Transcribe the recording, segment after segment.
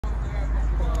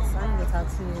talk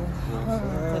to you.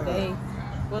 Today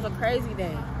was a crazy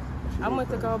day. I went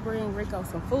to go bring Rico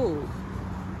some food.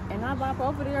 And I bop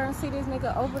over there and see this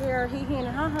nigga over there, he and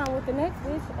ha with the next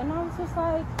bitch. And I was just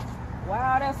like,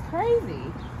 wow, that's crazy.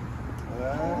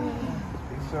 You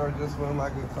sure just went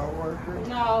like a co-worker?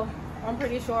 No, I'm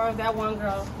pretty sure it's that one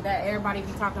girl that everybody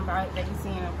be talking about, that you see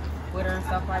him with her and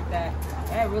stuff like that.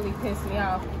 That really pissed me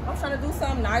off. I'm trying to do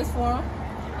something nice for him.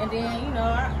 And then, you know,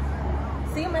 I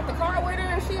see him at the car with her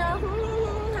and she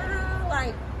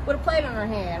like with a plate in her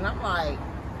hand. And I'm like,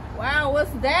 wow,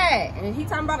 what's that? And he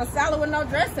talking about a salad with no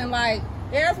dressing. Like,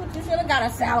 yeah, that's what you should have got, a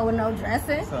salad with no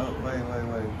dressing. So, wait,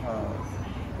 pause.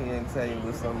 He didn't tell you it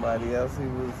was somebody else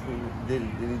did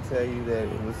he tell you that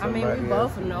it was somebody else? I mean, we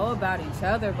both know about each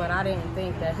other, but I didn't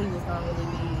think that he was going to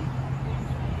really be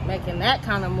making that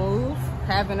kind of move,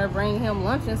 having her bring him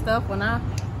lunch and stuff when I'm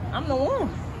the one.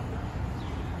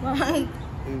 Like,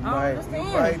 you might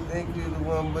think you're the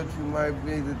one, but you might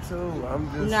be the two. I'm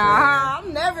just saying.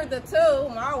 I'm never the two.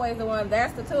 I'm always the one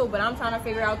that's the two, but I'm trying to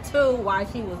figure out too why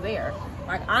she was there.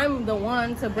 Like, I'm the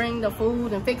one to bring the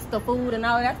food and fix the food and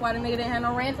all. That's why the nigga didn't have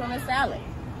no ranch on his salad.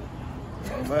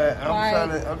 But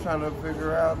I'm trying to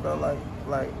figure out though,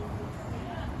 like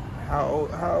how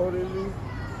old is he?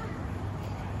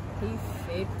 He's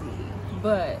 50,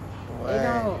 but it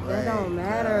don't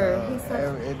matter.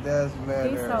 It does matter.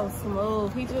 He's so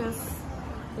smooth. He just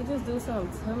do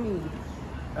something to me.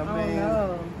 I mean,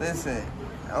 listen.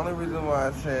 The only reason why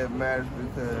I say it matters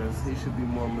because he should be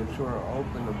more mature and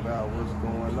open about what's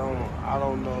going on. I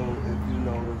don't know if you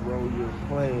know the role you're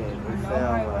playing.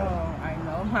 I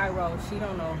know my role. She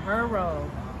don't know her role.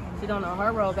 She don't know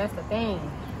her role. That's the thing.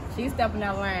 She's stepping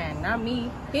out of line, not me.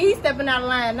 He's stepping out of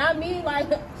line, not me. Like,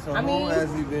 so who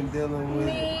has he been dealing with?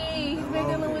 Me. He's been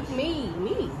dealing with me.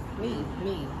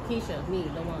 Keisha, me,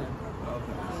 the one.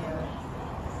 Okay. Yeah.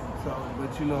 So,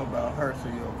 but you know about her, so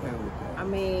you're okay with that? I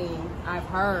mean, I've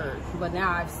heard, but now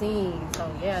I've seen. So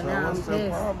yeah, now I'm pissed. So what's the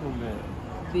problem then?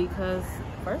 Because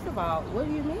first of all, what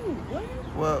do you mean? What?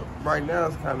 Well, right now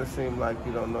it's kind of seemed like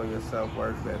you don't know your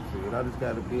self-worth, Betsy, and I just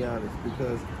got to be honest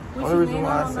because the only reason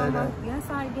why I say that. Yes,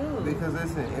 I do. Because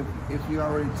listen, if he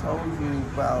already told you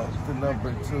about the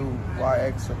number 2, why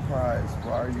act surprised?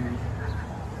 Why are you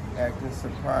acting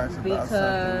surprised about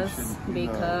something you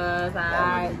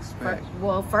should expect?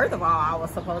 Well, first of all, I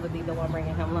was supposed to be the one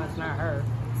bringing him lunch, not her.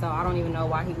 So I don't even know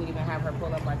why he would even have her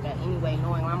pull up like that anyway,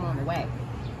 knowing I'm on the way.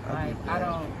 I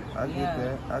get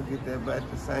that, but at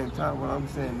the same time, what I'm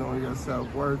saying, knowing your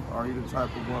self-worth, are you the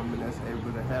type of woman that's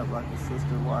able to have like a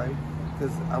sister wife?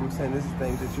 Because I'm saying this is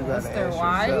things that you got to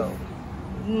ask yourself.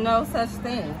 No such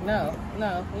thing. No,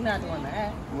 we're not doing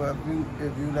that. Well,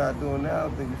 if you're not doing that, I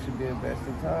don't think you should be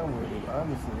investing time with him,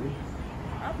 honestly.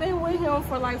 I've been with him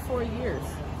for like 4 years,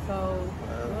 so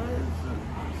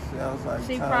sounds like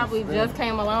she probably just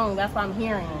came along. That's what I'm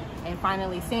hearing and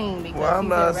finally seeing. Because well, I'm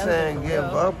not saying give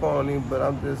up on him, but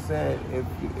I'm just saying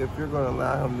if you're going to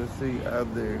allow him to see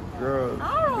other girls,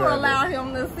 I don't allow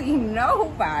him to see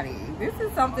nobody. This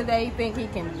is something that he think he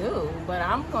can do, but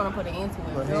I'm going to put an end to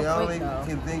it. But he only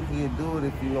can think he can do it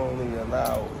if you only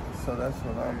allow it. So that's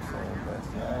what I'm saying.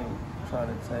 I ain't trying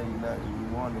to tell you nothing you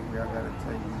want to hear. I got to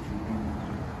tell you what you need.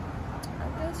 I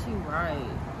guess you're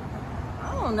right.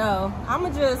 I don't know. I'm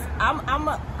gonna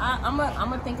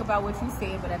think about what you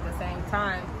said, but at the same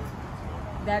time,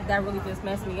 that really just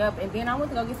messed me up. And then I went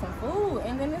to go get some food,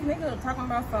 and then this nigga talking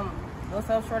about some, what's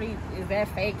up, shorty? Is that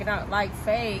fake? And I'm like,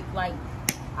 fake? Like,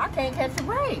 I can't catch a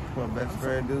break. My best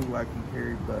friend do like you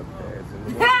carry butt pads, and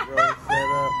the girl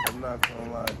set up. I'm not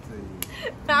gonna lie to you.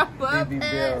 Not butt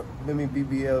pads.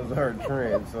 BBL's her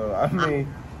trend, so I mean.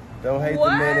 Don't hate the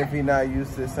man if he not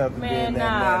used to something being that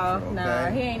natural.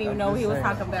 Nah, he ain't even know what he was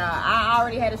talking about. I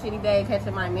already had a shitty day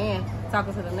catching my man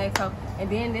talking to the next hoe. And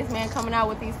then this man coming out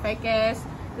with these fake ass,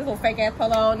 this little fake ass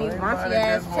polo and these raunchy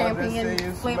ass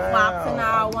champion flip flops and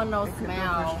all. One no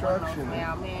smile.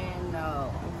 Man,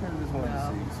 no.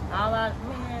 I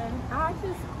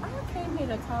came here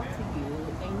to talk to you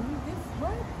and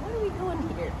what are we doing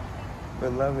here? We're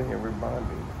loving here, we're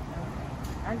bonding.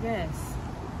 I guess.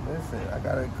 Listen, I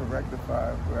gotta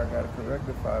rectify where I gotta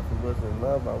rectify. If it wasn't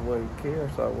love, I wouldn't care,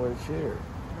 so I wouldn't share. I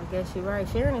guess you're right.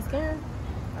 Sharing is caring.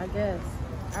 I guess.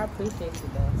 I appreciate you,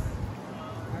 though.